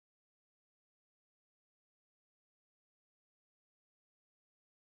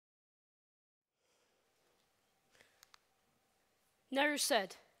Nehru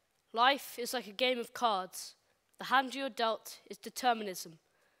said, "Life is like a game of cards. The hand you're dealt is determinism.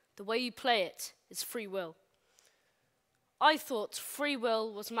 The way you play it is free will." I thought free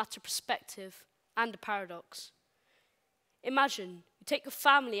will was a matter of perspective and a paradox. Imagine you take your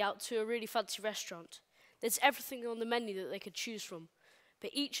family out to a really fancy restaurant. There's everything on the menu that they could choose from,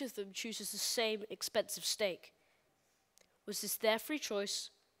 but each of them chooses the same expensive steak. Was this their free choice?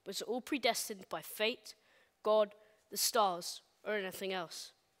 Was it all predestined by fate, God, the stars, or anything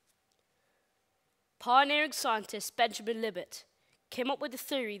else? Pioneering scientist Benjamin Libet came up with the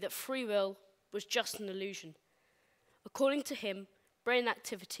theory that free will was just an illusion. According to him, brain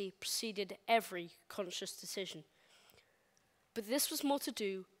activity preceded every conscious decision. But this was more to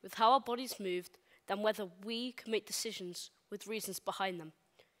do with how our bodies moved than whether we could make decisions with reasons behind them.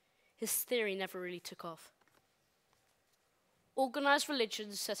 His theory never really took off. Organized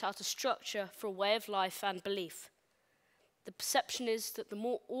religions set out a structure for a way of life and belief. The perception is that the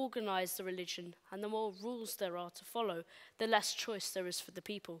more organized the religion and the more rules there are to follow, the less choice there is for the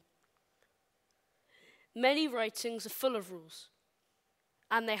people. Many writings are full of rules,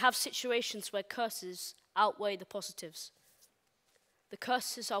 and they have situations where curses outweigh the positives. The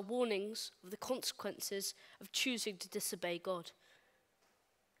curses are warnings of the consequences of choosing to disobey God.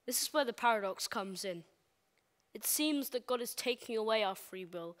 This is where the paradox comes in. It seems that God is taking away our free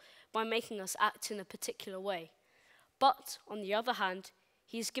will by making us act in a particular way. But, on the other hand,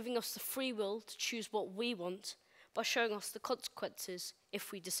 he is giving us the free will to choose what we want by showing us the consequences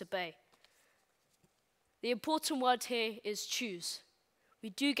if we disobey. The important word here is choose. We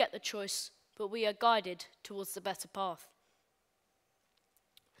do get the choice, but we are guided towards the better path.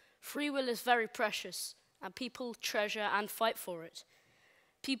 Free will is very precious, and people treasure and fight for it.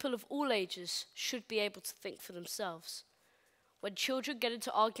 People of all ages should be able to think for themselves. When children get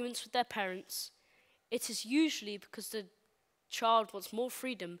into arguments with their parents, it is usually because the child wants more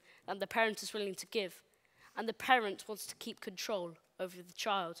freedom than the parent is willing to give, and the parent wants to keep control over the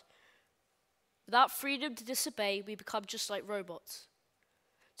child. Without freedom to disobey, we become just like robots.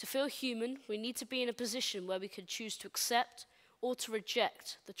 To feel human, we need to be in a position where we can choose to accept or to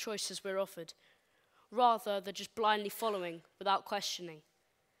reject the choices we're offered, rather than just blindly following without questioning.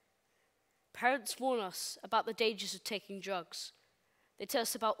 Parents warn us about the dangers of taking drugs. They tell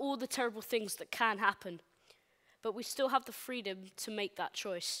us about all the terrible things that can happen, but we still have the freedom to make that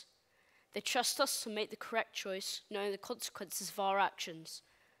choice. They trust us to make the correct choice, knowing the consequences of our actions.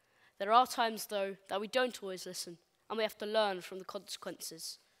 There are times, though, that we don't always listen, and we have to learn from the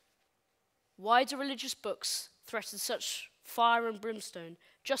consequences. Why do religious books threaten such fire and brimstone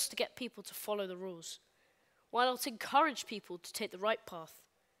just to get people to follow the rules? Why not encourage people to take the right path?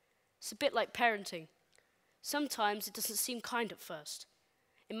 It's a bit like parenting. Sometimes it doesn't seem kind at first.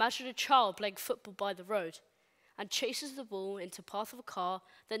 Imagine a child playing football by the road and chases the ball into the path of a car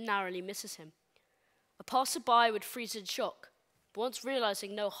that narrowly misses him. A passerby would freeze in shock, but once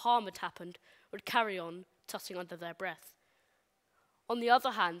realizing no harm had happened, would carry on, tutting under their breath. On the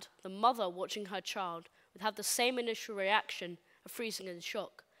other hand, the mother watching her child would have the same initial reaction of freezing in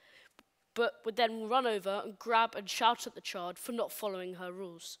shock, but would then run over and grab and shout at the child for not following her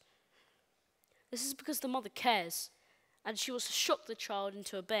rules. This is because the mother cares, and she wants to shock the child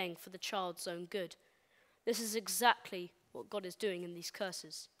into obeying for the child's own good. This is exactly what God is doing in these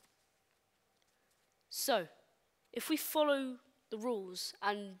curses. So, if we follow the rules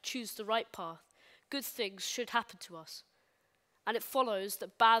and choose the right path, good things should happen to us. And it follows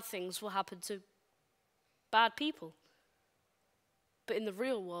that bad things will happen to bad people. But in the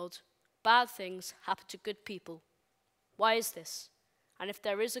real world, bad things happen to good people. Why is this? And if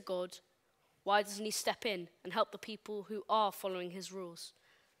there is a God, why doesn't he step in and help the people who are following his rules?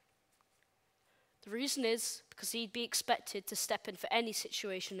 The reason is because he'd be expected to step in for any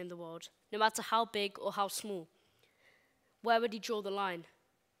situation in the world, no matter how big or how small. Where would he draw the line?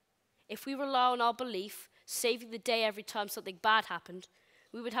 If we rely on our belief saving the day every time something bad happened,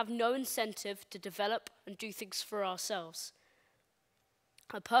 we would have no incentive to develop and do things for ourselves.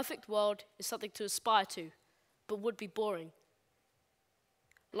 A perfect world is something to aspire to, but would be boring.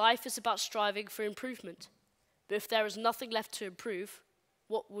 Life is about striving for improvement, but if there is nothing left to improve,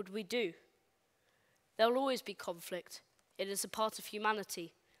 what would we do? There will always be conflict. It is a part of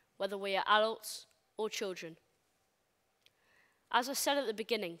humanity, whether we are adults or children. As I said at the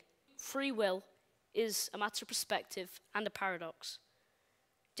beginning, free will is a matter of perspective and a paradox.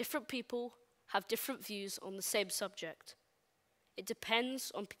 Different people have different views on the same subject. It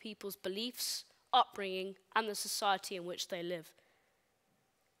depends on people's beliefs, upbringing, and the society in which they live.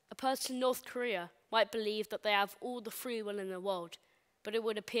 A person in North Korea might believe that they have all the free will in the world, but it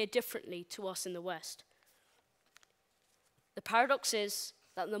would appear differently to us in the West. The paradox is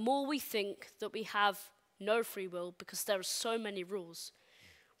that the more we think that we have no free will because there are so many rules,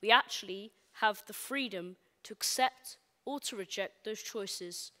 we actually have the freedom to accept or to reject those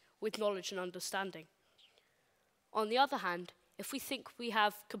choices with knowledge and understanding. On the other hand, if we think we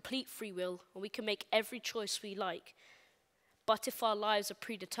have complete free will and we can make every choice we like, but if our lives are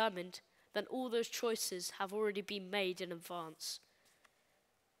predetermined, then all those choices have already been made in advance.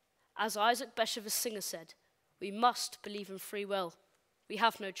 As Isaac Bashevis Singer said, we must believe in free will. We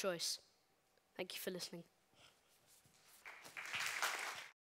have no choice. Thank you for listening.